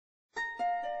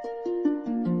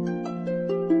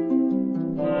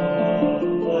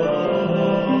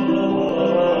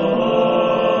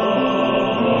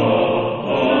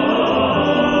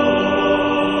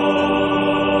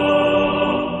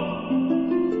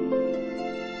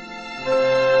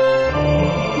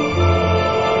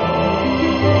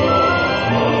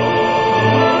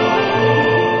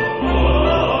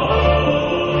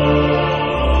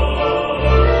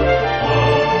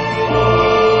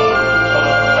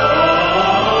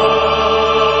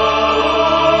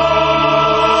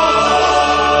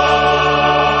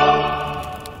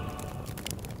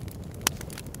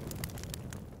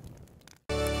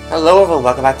Hello everyone,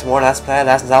 welcome back to more Let's Play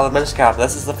Zelda Minish.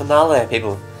 This is the finale,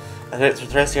 people. And through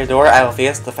this here door, I will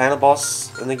face the final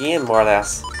boss in the game, more or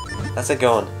less. That's it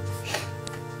going.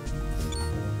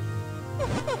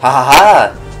 Ha ha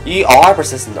ha! You are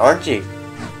persistent, aren't you?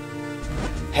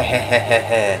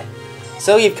 Hehehehe.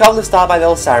 So you've come to stop my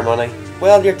little ceremony.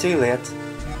 Well, you're too late.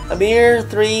 A mere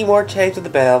 3 more chimes of the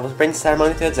bell will bring the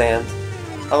ceremony to its end.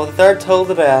 And with the third toll of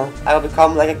the bell, I will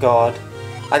become like a god.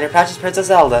 And your precious Princess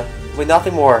Zelda will be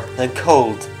nothing more than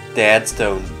cold, dead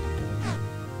stone.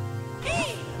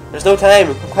 There's no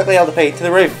time. Come quickly, LDP, to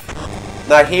the roof.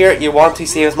 Now here, you want to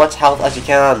save as much health as you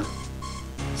can.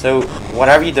 So,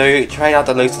 whatever you do, try not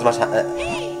to lose as much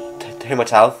too much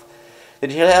health.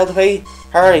 Did you hear that, LDP?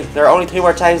 Hurry, there are only 2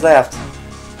 more times left.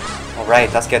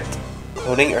 Alright, let's get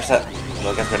cloning or set.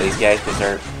 We'll get rid of these guys because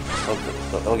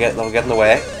they'll get in the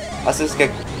way. Let's just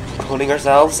get cloning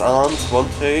ourselves and 1,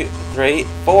 2, 3,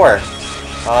 4.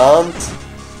 And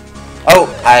oh,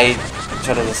 I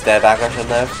should have just stayed back there,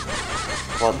 shouldn't I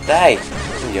have? Well, die.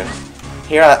 There we go.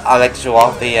 Here I like to show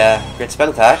off the great spin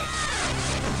attack.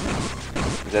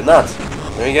 Did not.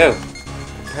 There you go.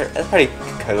 It's pretty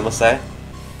cool, I must say.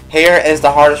 Here is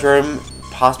the hardest room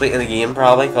possibly in the game,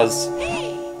 probably, because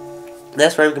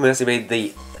this room can mostly be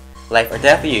the life or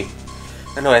death of you.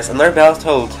 Anyways, another bell is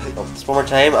tolled. Just one more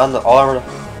time, and all our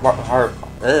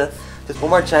just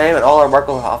one more time, and all our work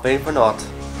will have been for naught.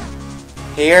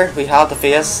 Here we have to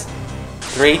face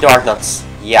 3 dark nuts.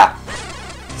 Yeah.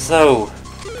 So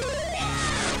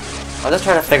I'm just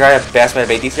trying to figure out the best way to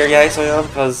beat these here guys,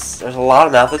 because there's a lot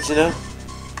of methods, you know.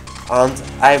 And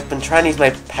I've been trying to use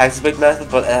my Pegasus boot method,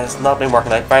 but it has not been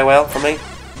working out very well for me.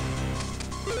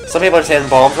 Some people are saying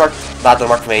bombs work. That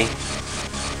didn't work for me.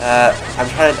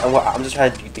 I'm just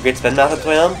trying the great spin method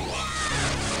to him,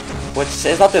 which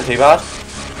is not doing too bad.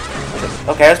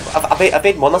 Okay, I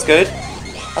beat 1. That's good.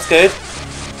 That's good.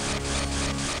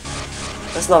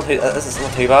 This is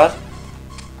not too bad.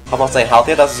 I'm not saying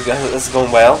healthy. This is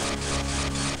going well.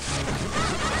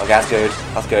 Okay, that's good.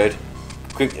 That's good.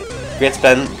 Great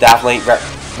spin. Definitely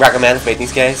recommend beating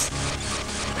these guys.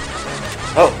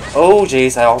 Oh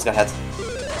jeez, I almost got hit.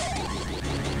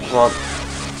 Come on.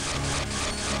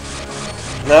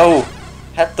 No!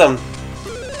 Hit them!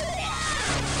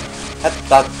 Hit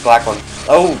that black one.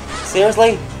 Oh!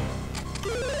 Seriously?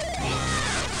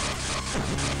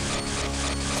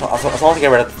 So, as long as I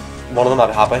get rid of one of them, I'll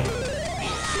be happy.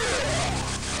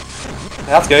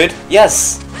 That's good.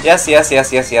 Yes! Yes, yes,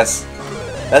 yes, yes, yes.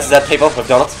 This is it, people. We've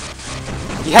done it.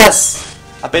 Yes!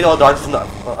 I beat all down from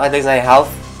I think I health.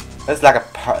 This is like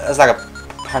a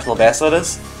personal best, so it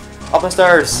is. Up the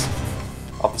stairs.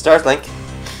 Up the stairs, Link.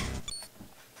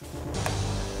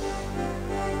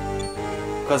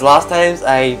 Because last times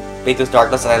I beat those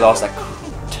darkness and I lost like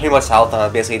too much health and I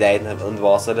basically died in the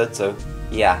boss of it, so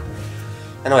yeah.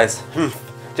 Anyways,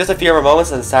 just a few more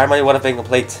moments and the ceremony would have been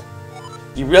complete.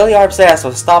 You really are obsessed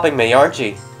with stopping me, aren't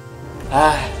you?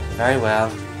 Ah, very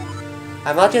well.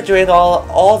 I've not yet drained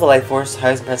all the life force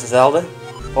housed in Princess Zelda,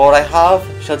 but what I have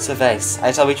should suffice.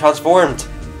 I shall be transformed.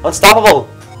 Unstoppable!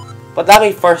 But let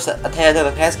me first attend to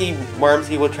the pesky worms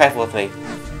who will trifle with me.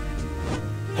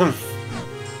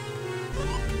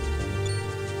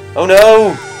 Oh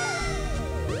no!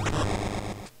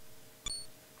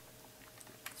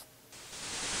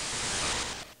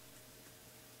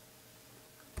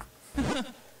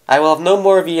 I will have no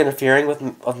more of you interfering with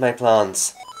my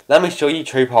plans. Let me show you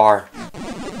true power.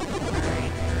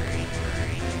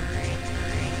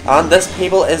 And this,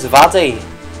 people, is Vati.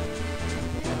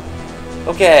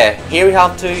 Okay, here we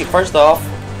have to, first off,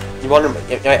 everyone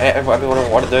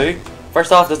what to do.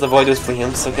 First off, just avoid those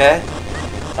flames, okay?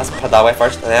 Let's put it that way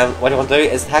first, and then what you want to do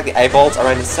is attack the eyeballs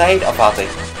around the side of Vati.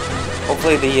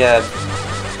 Hopefully the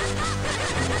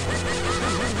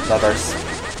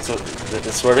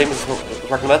sword beam is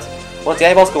working a bit. Once the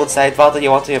eyeballs go inside Vati,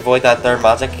 you want to avoid that there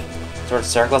magic sort of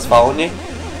circle that's following you.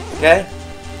 Okay?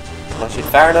 I'm gonna shoot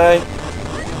fire now.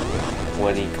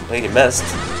 When he completely missed.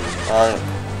 Can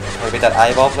we beat that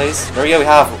eyeball, please? There we go, we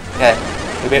have. Okay.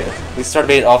 We started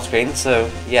beating it off screen, so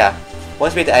yeah.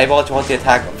 Once you beat the eyeball, you want to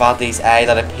attack Vati's eye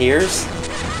that appears.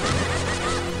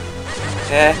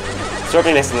 Okay. Sword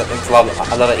beam makes it a lot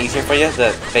bit easier for you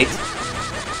to beat,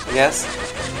 I guess.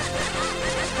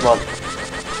 Come on.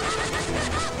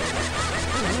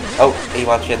 Oh, he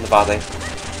wants you in the Vati.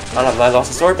 And I've now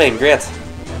lost the sword beam, great.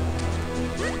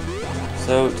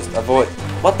 So just avoid.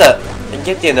 What the? And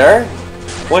get you in there?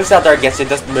 Once that there gets you,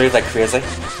 just move like crazy.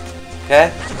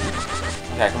 Okay?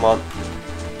 Okay, come on.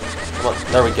 Come on,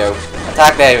 there we go.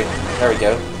 Attack, baby. There we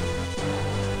go.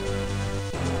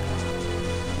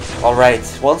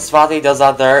 Alright, once Fatty does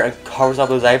that there and covers up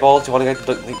those eyeballs, you want to get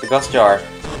the gust jar.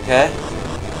 Okay?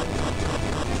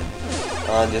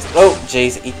 And just... Oh,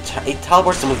 jeez, he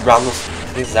teleports the most random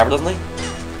places ever, doesn't he?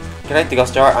 Get out the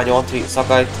gust jar and you want to suck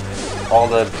out all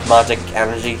the magic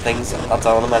energy things that's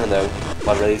on him. I don't know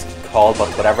what it really is called, but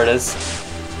whatever it is.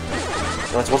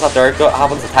 And once that there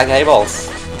happens, attack the eyeballs.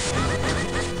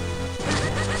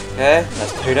 Okay,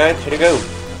 that's 2 down, 2 to go.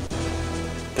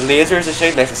 The lasers they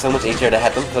shoot makes it so much easier to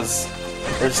hit them because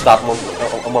they're just stopping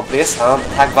in one place and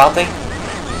attack Vanty.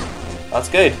 That's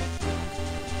good.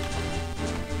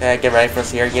 Okay, get ready for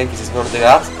us here again because he's going to do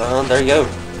that. And there you go.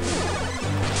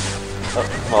 Oh,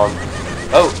 come on.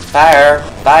 Oh, fire!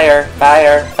 Fire!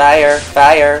 Fire! Fire!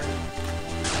 Fire!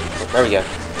 Oh, there we go.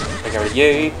 Take over to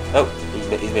you. Oh, he's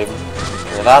moving.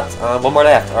 Get rid of that. And one more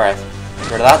left. Alright.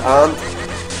 Get rid of that and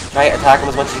try to attack him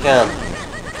as much as you can.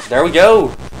 There we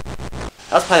go!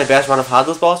 That's probably the best run I've had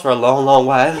this boss for a long, long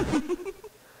while.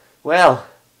 Well,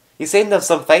 you seem to have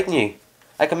some fight in you.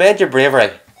 I commend your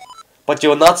bravery. But you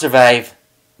will not survive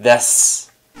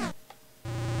this.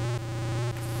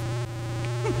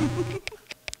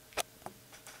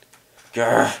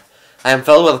 Grr. I am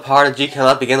filled with a power that you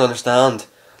cannot begin to understand.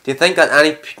 Do you think that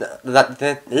I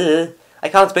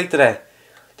can't speak today.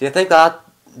 Do you think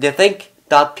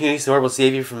that puny sword will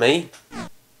save you from me?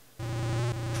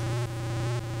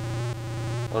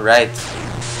 Alright.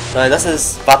 Now this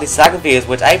is Batty's second phase,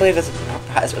 which I believe is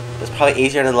probably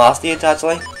easier than the last stage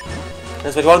actually.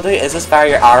 Because what you want to do is just fire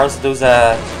your arrows at those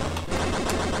the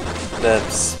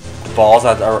balls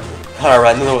that are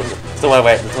around. There's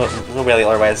no really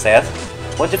other way to say it.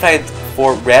 Once you find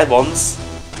 4 red ones,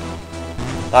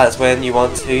 that is when you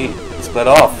want to split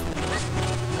off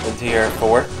into your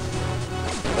 4.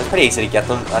 It's pretty easy to get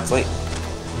them actually.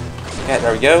 Okay,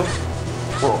 there we go.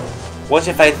 Once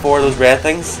you find 4 of those red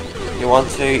things, you want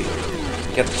to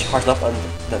get charged up and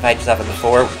divide yourself into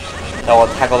 4. That will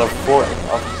attack all the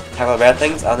red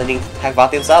things, and then you can attack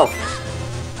Batty himself.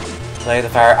 Now you have to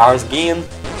fire arrows again.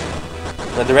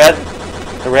 Now the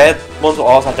red ones will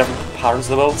also have different patterns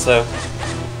to the will, so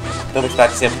don't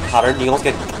expect the same pattern. You also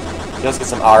get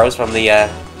some arrows from the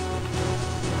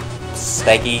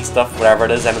spiky stuff, whatever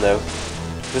it is. I don't know.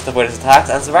 Just avoid his attacks,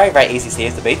 and it's a very, very easy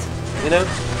stage to beat. You know.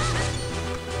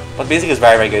 But the music is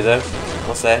very, very good though,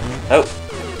 I'll say. Oh!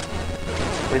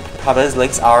 The problem is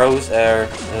Link's arrows are a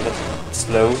bit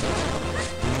slow.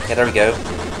 Okay, there we go.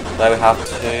 Now we have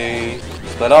to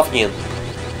split off again.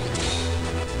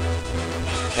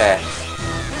 Okay.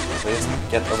 Please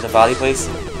get over the valley, please.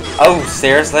 Oh,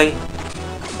 seriously?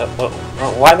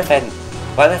 Why am I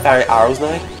firing arrows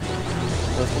now?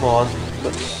 Oh, come on.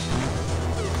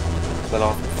 Split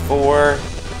off 4.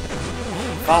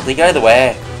 Valley, get out of the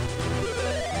way.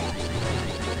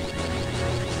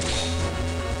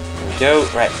 Go,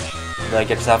 right, now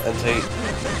get yourself into...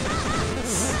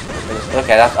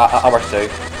 Okay, that works too.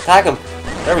 Tag him!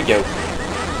 There we go.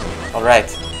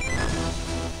 Alright.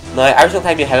 Now, every single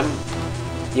time you hit him,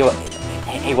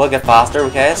 he will get faster,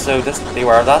 okay? So just be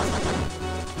aware of that.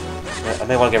 I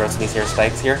may want to get rid of some of these here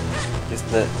spikes here, just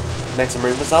to make some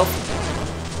room for myself.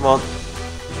 Come on.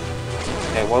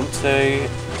 Okay, 1, 2,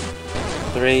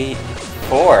 3,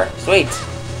 4. Sweet!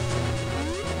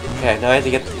 Okay, now I have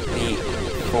to get the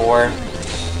 4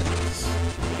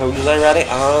 poses already,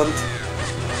 and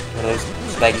one of those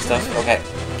spiky stuff. Okay,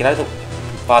 get out of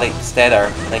the body, stay there,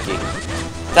 thank you.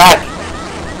 Attack!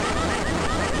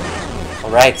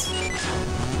 Alright.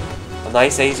 And now you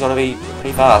say he's gonna be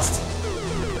pretty fast.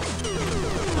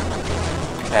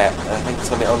 Okay, I think it's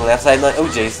gonna be on the left side now. Oh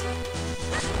jeez.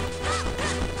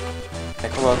 Okay,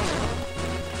 come on.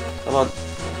 Come on.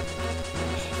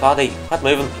 Body, quit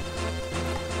moving.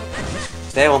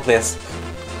 Stay in one place.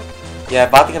 Yeah,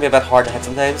 Batty can be a bit hard to hit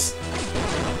sometimes.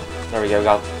 There we go,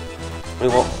 got it.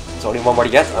 It's only one more to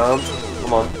get, and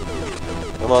come on.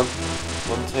 Come on.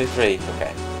 1, 2, 3.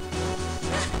 Okay.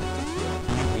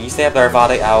 You stay up there,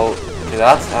 Batty, I'll do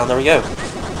that, and there we go.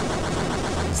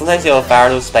 Sometimes you'll fire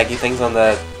those spiky things on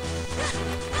the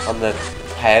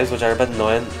heads, which are a bit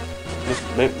annoying. Just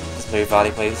move,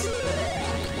 Batty, please.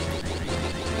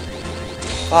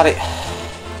 Batty.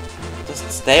 Just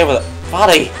stay with it.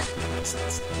 Batty!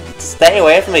 Stay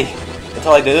away from me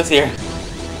until I do this here.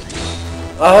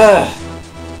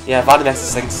 Yeah, Batty makes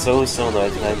this thing so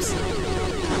annoying sometimes.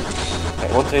 Okay,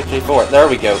 1, 2, 3, 4. There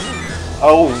we go.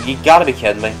 Oh, you gotta be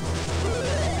kidding me.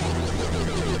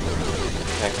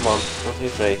 Okay, come on. 1, 2,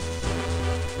 3.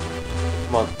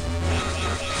 Come on.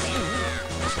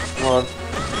 Come on.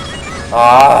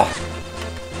 Ah!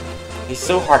 He's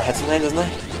so hard to hit sometimes, isn't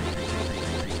he?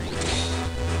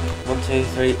 1, 2,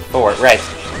 3, 4. Right.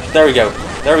 There we go.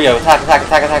 There we go. Attack, attack,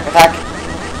 attack, attack, attack.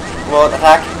 Come on,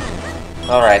 attack.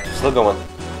 Alright, still going.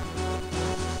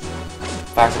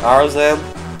 Fire some arrows then.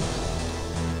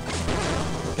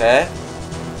 Okay.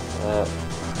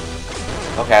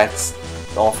 Okay, it's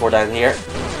all 4 down here.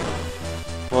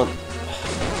 Come on.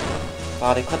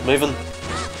 Body, quit moving.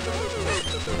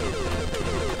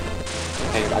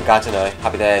 Okay, I got you now.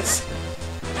 Happy days.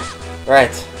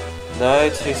 Right. Now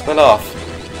to split off.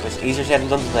 It's easier said than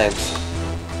done sometimes.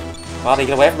 Body,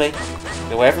 get away from me.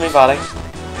 Get away from me, Body.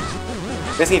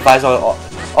 Basically, Body's all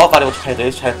Body will try to do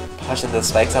is try to push into the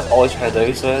spikes. That's all he's trying to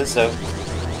do, so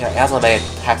yeah, he hasn't made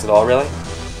attacks at all, really.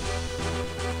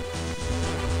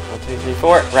 1, 2, 3,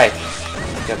 4. Right.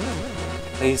 Good.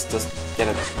 Please just get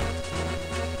it.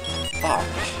 Fuck.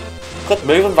 Quit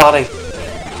moving, Body.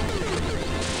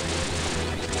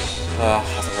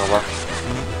 That's not gonna work.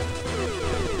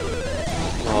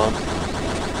 Come on.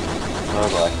 Oh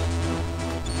boy.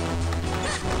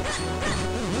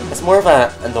 It's more of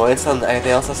an annoyance than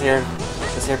anything else this here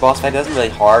boss fight. It isn't really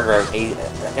hard or easy.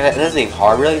 It isn't even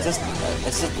hard really, it's just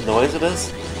annoying it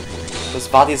is. Because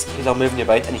bodies keep on moving you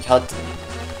about and you can't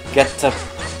get to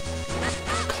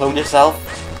clone yourself.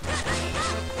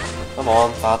 Come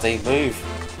on, Fatty, move.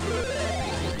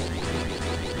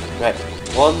 Right.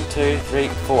 1, 2, 3,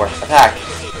 4. Attack.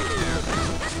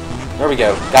 There we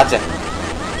go. Gotcha.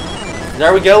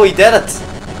 There we go. We did it.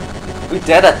 We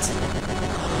did it.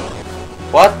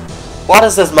 What? What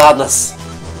is this madness?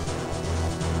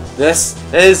 This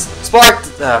is sparked.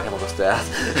 Oh, I'm almost dead.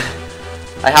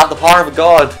 I have the power of a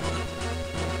god.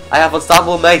 I have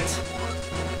unstoppable might.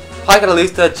 How can I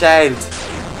lose to a child?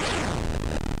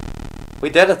 We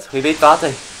did it. We beat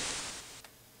Fatty.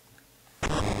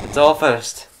 It's all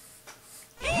finished.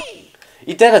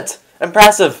 You did it!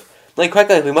 Impressive! Now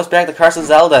quickly, we must break the curse of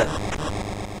Zelda.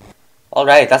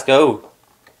 Alright, let's go.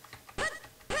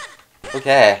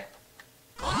 Okay.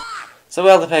 So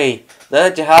LDP, now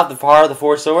that you have the power of the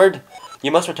Force Sword,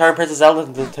 you must return Princess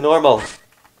Zelda to normal.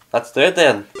 Let's do it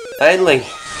then. Finally.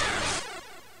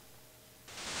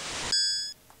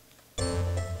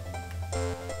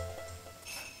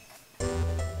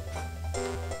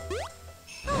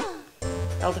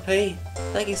 LDP,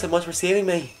 thank you so much for saving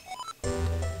me.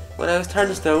 When I was turned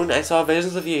to stone, I saw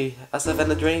visions of you, as if in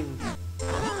a dream.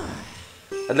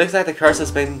 It looks like the curse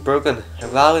has been broken. I'm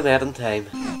glad we met in time.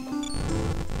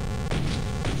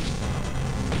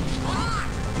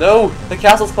 No! The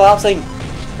castle's collapsing!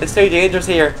 It's too dangerous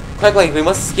here. Quickly, we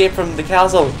must escape from the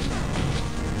castle.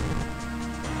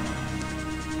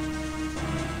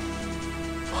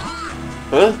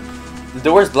 Huh? The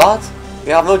door's blocked? We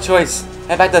have no choice.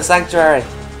 Head back to the sanctuary.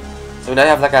 So now you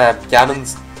have like a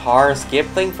Ganon's Tower escape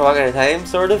thing for one at a time,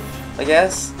 sort of, I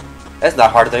guess. It's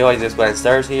not hard to do. All you do is go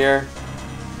downstairs here,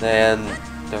 then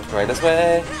don't go right this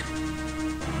way,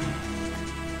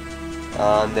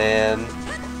 and then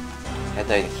head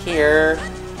down here.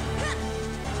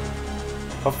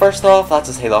 But first off, let's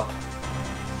just heal up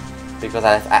because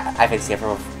I think it's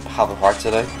safer from having hearts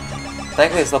to do.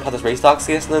 Thankfully, I still have this restock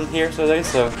station in here, so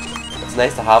it's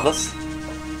nice to have this.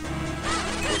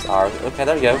 Okay,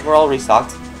 there we go. We're all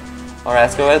restocked. Alright,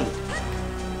 let's go in.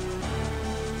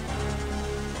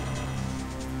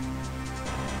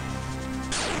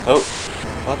 Oh,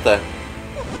 what the?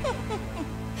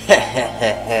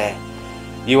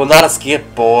 You will not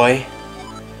escape, boy.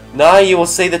 Now you will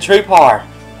see the true power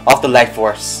of the Light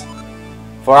Force.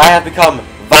 For I have become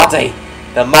Vati,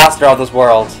 the master of this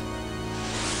world.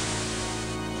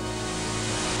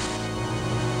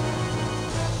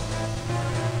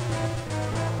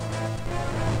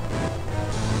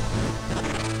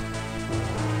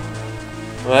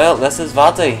 Well, this is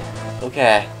Vati.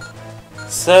 Okay.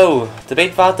 So, to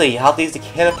beat Vati, you have to use the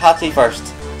Kid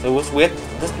first. So just wait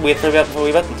for a bit before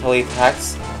we bit until he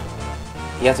attacks.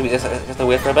 You have to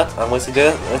wait for a bit, and once you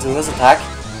do this attack,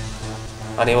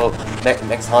 and he will make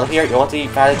his hand here. You want to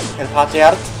fire the Kid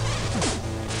at it.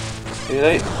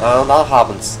 And that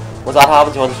happens. Once that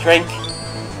happens, you want to shrink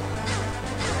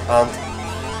and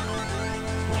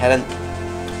head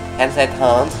inside the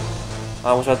hand.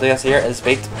 And what you want to do here is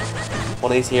beat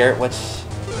one of these here,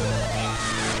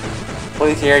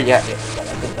 yeah,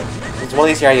 there's one of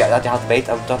these here that you have to beat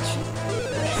and touch.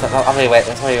 That's not really a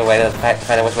way to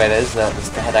find out which way it is,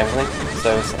 just to hit everything.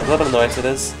 So it's a little bit annoying, it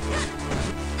is.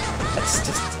 It's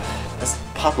just, it's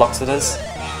padlocks it is.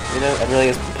 You know, it really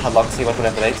is padlock to see which one I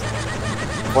have to beat.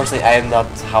 Unfortunately, I am not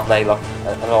having any luck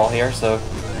at all here, so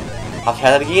I'll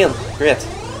try that again. Great.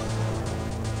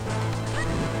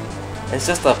 It's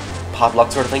just a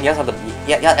padlock sort of thing. You have to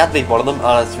beat one of them,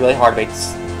 and it's really hard to beat.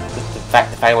 Just to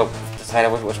find out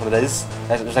which one it is.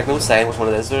 There's like no sign which one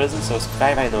it is or isn't, so it's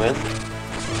very, very annoying.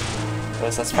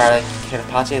 let's try to kind of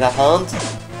patchy that hand.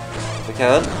 If we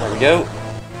can. There we go.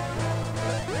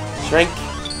 Shrink.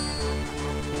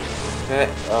 Okay,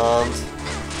 and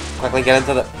quickly get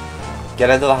into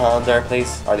the hand there,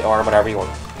 please, or the arm, whatever you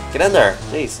want. Get in there,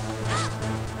 jeez.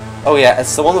 Oh yeah,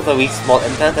 it's the one with the wee small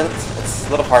indent in it. It's a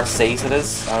little hard to see, so it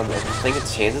is. And I think it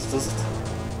changes, does it?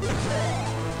 I'm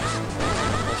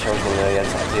not sure what's going on. Yeah,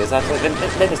 it is actually.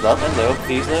 Maybe it's not. I don't know.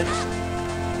 Confused now.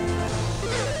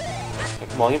 Okay,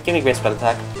 come on, give me a great spin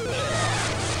attack.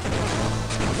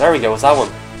 There we go. What's that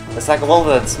one? It's like a one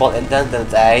with a small indent in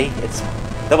its eye. It's a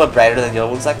little bit brighter than the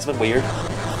other ones. Like it's a bit weird.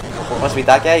 Once we beat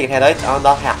that guy, you can head out, and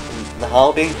the hand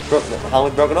will be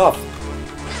broken off.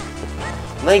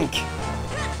 Link.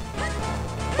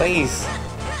 Please.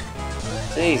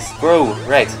 Jeez, bro.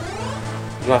 Right.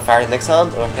 You want to fire the next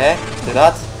hand? Okay, let's do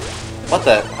that. What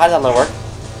the? How did that not work?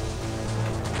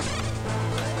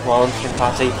 Come on,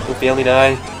 Kinpachi, don't fail me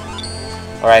now.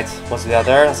 Alright, once we get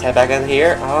there, let's head back in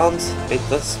here and beat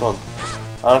this one.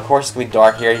 And of course, it's going to be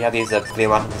dark here. You have these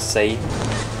flame lamp to see.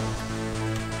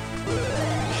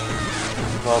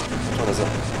 Come on, which one is it?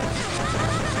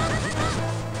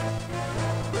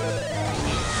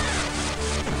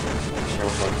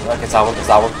 Okay, it's that one, it's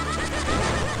that one.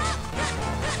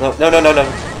 No.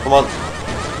 Come on.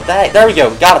 There we go,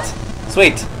 got it.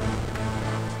 Sweet.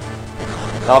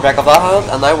 Now I'll break off that hand,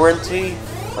 and now we're into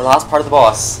the last part of the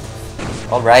boss.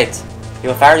 Alright. You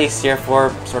will fire these here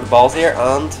 4 sort of balls here,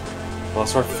 and well,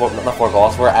 sort of 4, not 4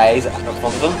 balls, 4 eyes in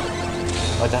front of them.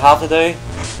 What you have to do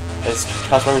is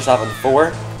transform yourself into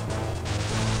 4,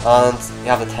 and you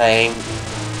have the time.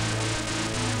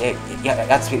 Yeah,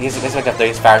 that's what you have to do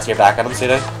is fire your back at them, so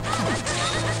you know.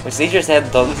 Which is easier said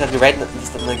than done, you have to be right in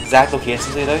the exact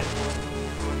location, so you know.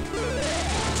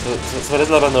 So it is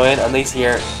a little annoying, and these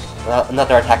here, not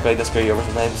their attack really, they screw you over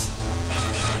sometimes.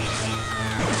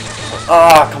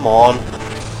 Ah, come on.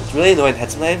 It's really annoying to hit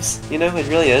sometimes, you know, it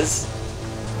really is.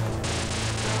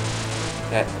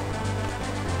 Okay.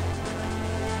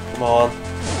 Come on.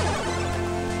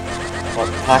 Come on,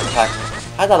 attack.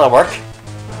 How did that not work?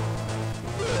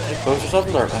 Take both or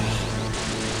something, or...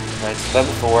 Right, spin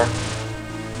the 4.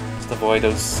 Just avoid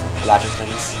those electric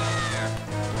things.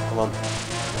 Come on.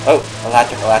 Oh,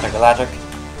 electric.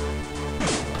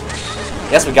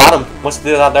 Yes, we got him. Once we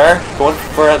do that there, going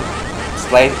for a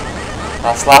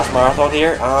slash marathon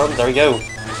here, and there we go.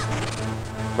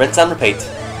 Rinse and repeat.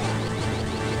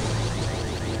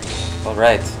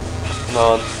 Alright. Come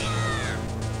on.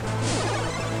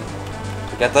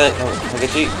 We get that. Can we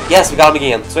get you? Yes, we got him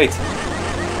again. Sweet.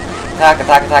 Attack.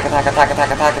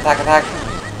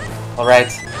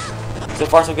 Alright. So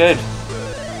far so good.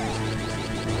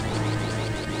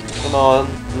 Come on,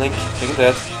 Link, you can do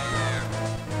it.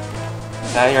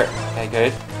 Okay, okay,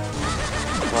 good.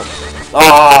 Come on.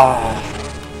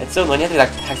 Ah, it's so annoying. You have to be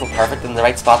like pixel perfect in the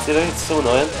right spots, you know? It's so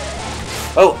annoying.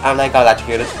 Oh, and I got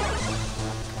electrocuted.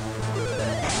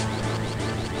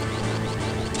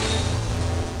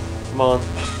 Come on,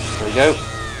 there we go.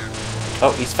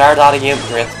 Oh, he's fired out again.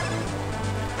 Great.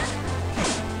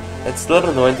 It's a little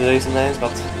bit annoying to do sometimes,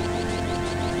 but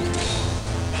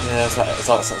yeah, it's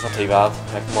not too bad.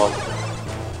 Like, come on.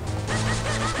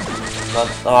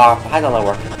 How did that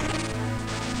work?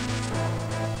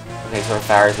 Okay, so our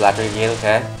fire is electric again,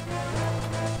 okay.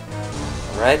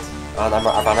 Alright, and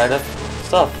I've run out of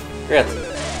stuff. Great.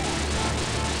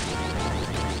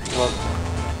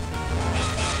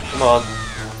 Come on.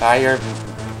 Fire your...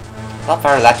 Not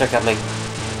fire electric at me.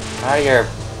 Fire your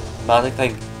magic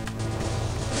thing.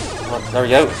 Come on, there we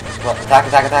go. Come on,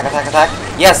 attack.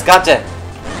 Yes, gotcha!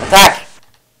 Attack!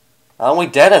 And we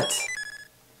did it!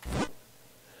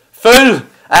 Fool!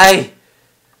 Aye!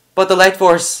 But the light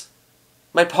force!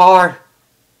 My power!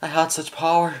 I had such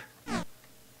power!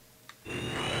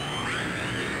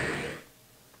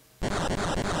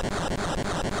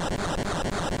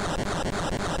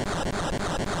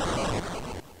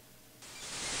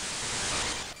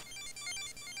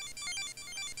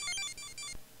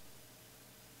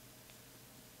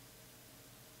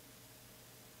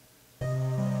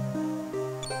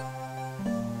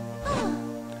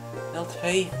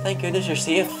 Hey, thank goodness you're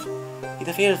safe. You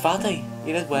defeated Vati.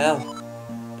 You did well.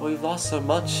 But we've lost so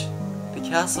much. The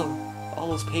castle. All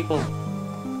those people.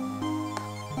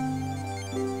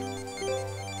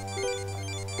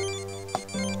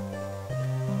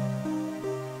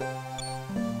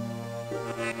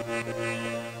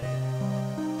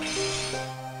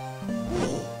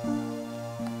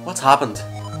 What's happened?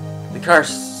 The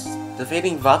curse.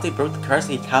 Defeating Vati broke the curse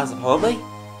he cast upon me?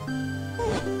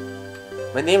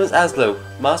 My name is Aslo,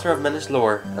 master of Minish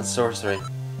lore and sorcery.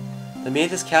 The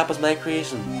Mage's Cap was my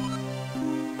creation,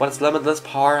 but its limitless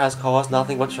power has caused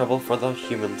nothing but trouble for the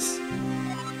humans.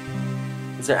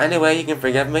 Is there any way you can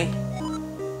forgive me?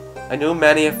 I know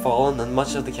many have fallen and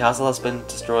much of the castle has been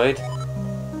destroyed,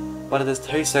 but it is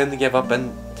too soon to give up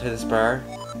into despair.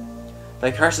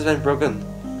 My curse has been broken,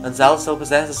 and Zelda still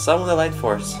possesses some of the light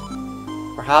force.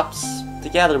 Perhaps,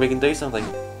 together we can do something.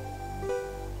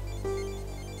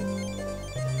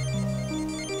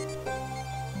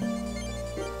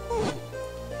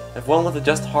 If one with a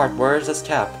just heart wears this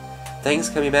cap, things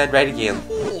can be made right again.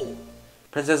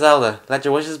 Princess Zelda, let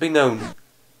your wishes be known.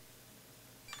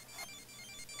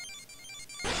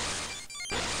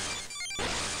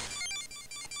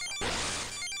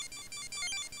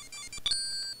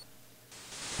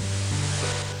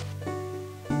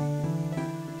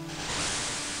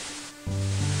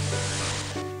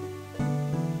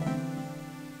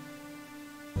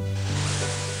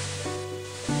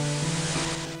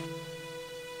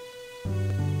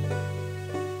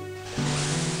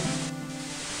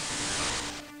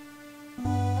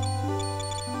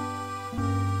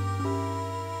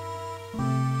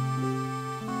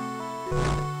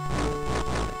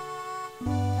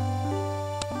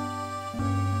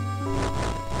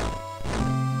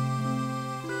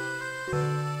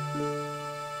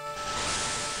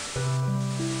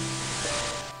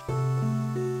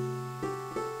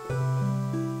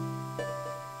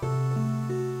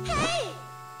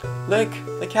 Look,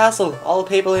 the castle, all the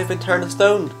people have been turned to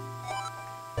stone.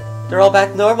 They're all back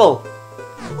to normal.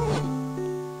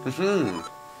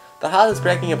 The hat is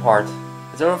breaking apart.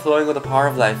 It's overflowing with the power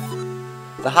of life.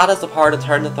 The hat has the power to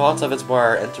turn the thoughts of its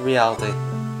wearer into reality.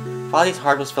 Vali's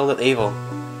heart was filled with evil,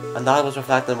 and that was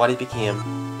reflected in what he became.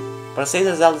 But it seems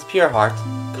that Zelda's pure heart,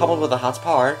 coupled with the hat's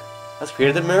power, has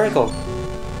created a miracle.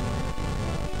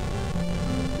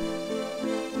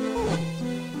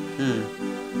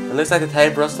 It looks like the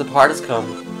time for us to depart has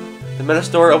come. The Minish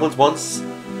door opens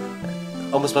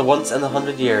almost but once in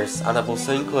 100 years, and it will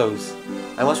soon close.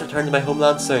 I must return to my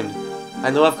homeland soon. I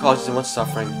know I've caused you so much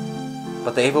suffering,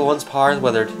 but the evil one's power is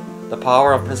withered. The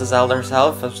power of Princess Zelda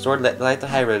herself has restored light to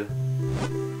Hyrule.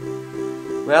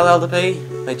 Well,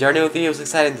 LDP, my journey with you was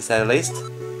exciting to say the least.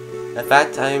 In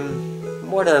fact, I'm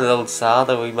more than a little sad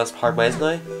that we must part ways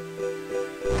now.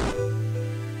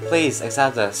 Please,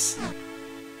 accept this.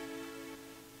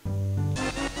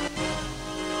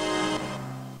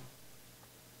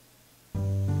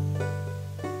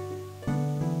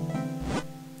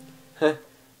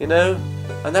 You know,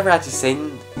 I've never actually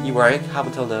seen you wearing a cap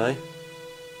until now.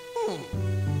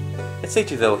 It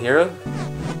suits you, little hero.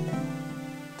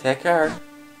 Take care.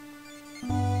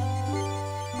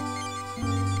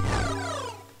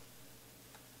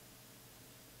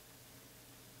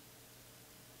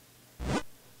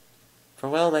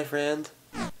 Farewell, my friend.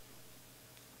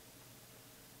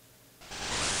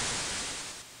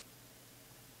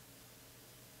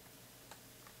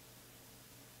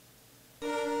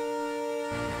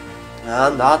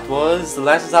 And that was The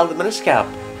Legend of Zelda Minish Cap.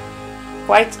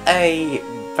 Quite a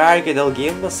very good little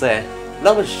game, I must say. A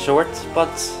little bit short,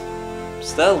 but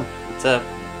still, it's a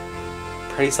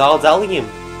pretty solid Zelda game.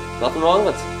 Nothing wrong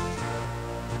with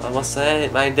it. I must say,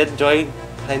 I did enjoy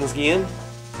playing this game.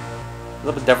 A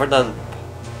little bit different than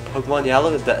Pokemon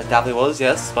Yellow, it definitely was,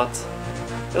 yes, but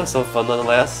it was so fun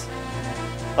nonetheless.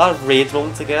 A lot of rage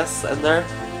moments, I guess, in there.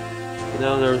 You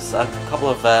know, there's a couple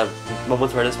of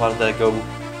moments where I just wanted to go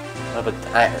a little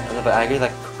bit angry,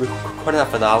 like recording that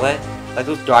finale. Like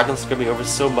those dragons screwed me over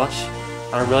so much,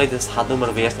 and I really just had no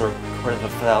motivation to record the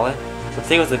finale. The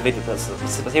thing was the thing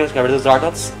was getting rid of those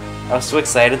dragons. I was so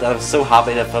excited and I was so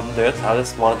happy that I couldn't do it. I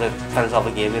just wanted to finish off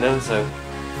the game, you know. So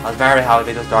I was very happy to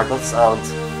beat those dragons and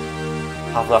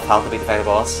have enough health to beat the final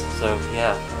boss. So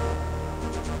yeah.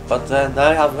 But now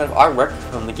I have a bit of artwork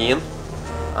from the game,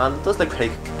 and it does look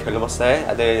pretty cool, I must say.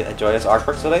 I do enjoy this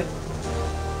artwork today.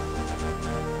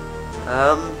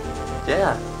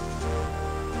 Yeah.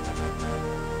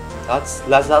 That's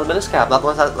Zelda Minish Cap. Not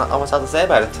much I have to say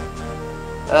about it.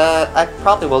 I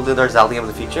probably will do another Zelda game in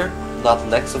the future. Not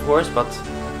next, of course, but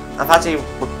I've actually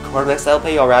recorded the next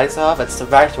LP already, so it's a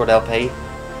very short LP.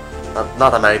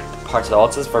 Not that many parts at all,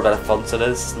 it's just for a bit of fun, so it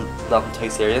is nothing too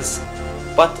serious.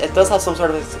 But it does have some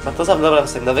sort of, it does have a little bit of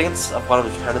significance of what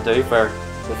I'm trying to do for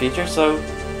the future, so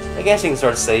I guess you can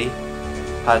sort of see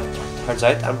how it turns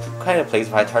out. I'm kind of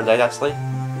pleased with how it turned out, actually.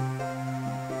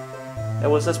 It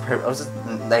was just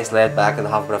nice, laid back, and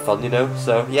have a bit of fun, you know.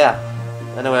 So yeah.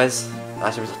 Anyways, I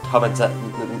should comment the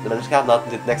Minish Cap, not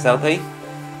the next LP.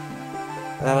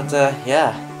 But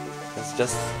yeah, it's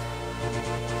just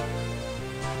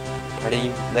a pretty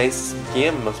nice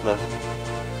game, I must admit.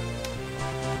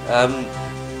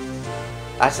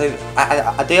 Actually,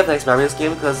 I do have nice memories of this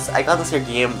game because I got this here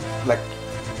game, like,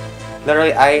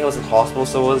 literally I was in hospital,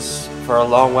 so it was for a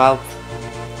long while,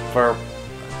 for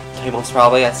 2 months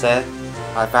probably, I'd say.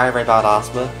 I had very, very bad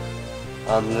asthma,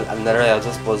 and literally I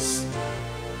just was,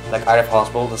 like, out of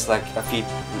hospital just like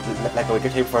like a week or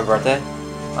two before my birthday,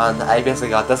 and I basically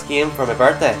got this game for my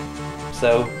birthday,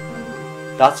 so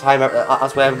that's why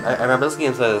I remember this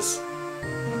game. So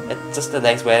it's just a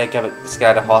nice way to get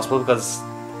out of hospital, because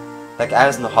like I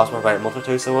was in the hospital for about a month or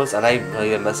two, so it was, and I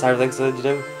really miss everything. So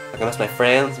like I miss my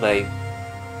friends, my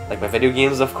video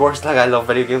games, of course. Like I love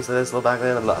video games, so I still back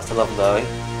then, and I still love them now,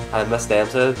 and I miss them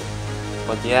too.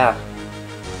 But yeah,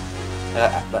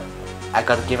 I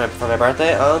got the game for my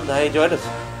birthday, and I enjoyed it.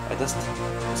 It's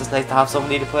just nice to have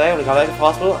somebody to play when I got out of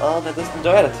hospital, and I just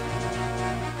enjoyed it.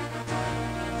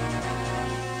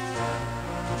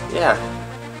 Yeah.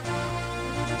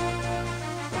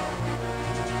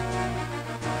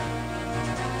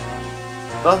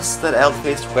 Thus did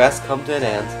Elfie's quest come to an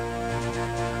end.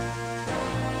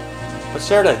 But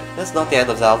surely, this is not the end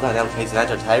of Zelda and Elfie's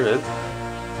adventure to Hyrule.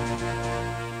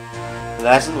 The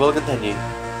legend will continue.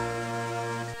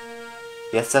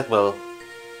 Yes, it will.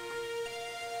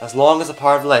 As long as the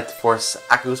power of the light force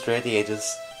echoes throughout the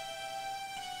ages.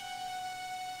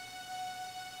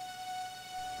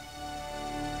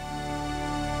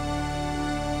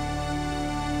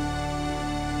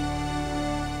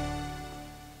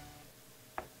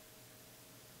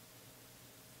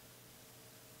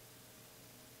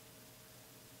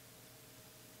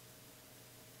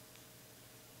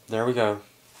 There we go.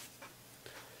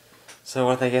 So I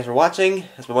want to thank you guys for watching.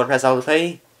 It's been one press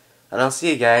LP, and I'll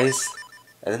see you guys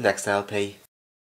in the next LP.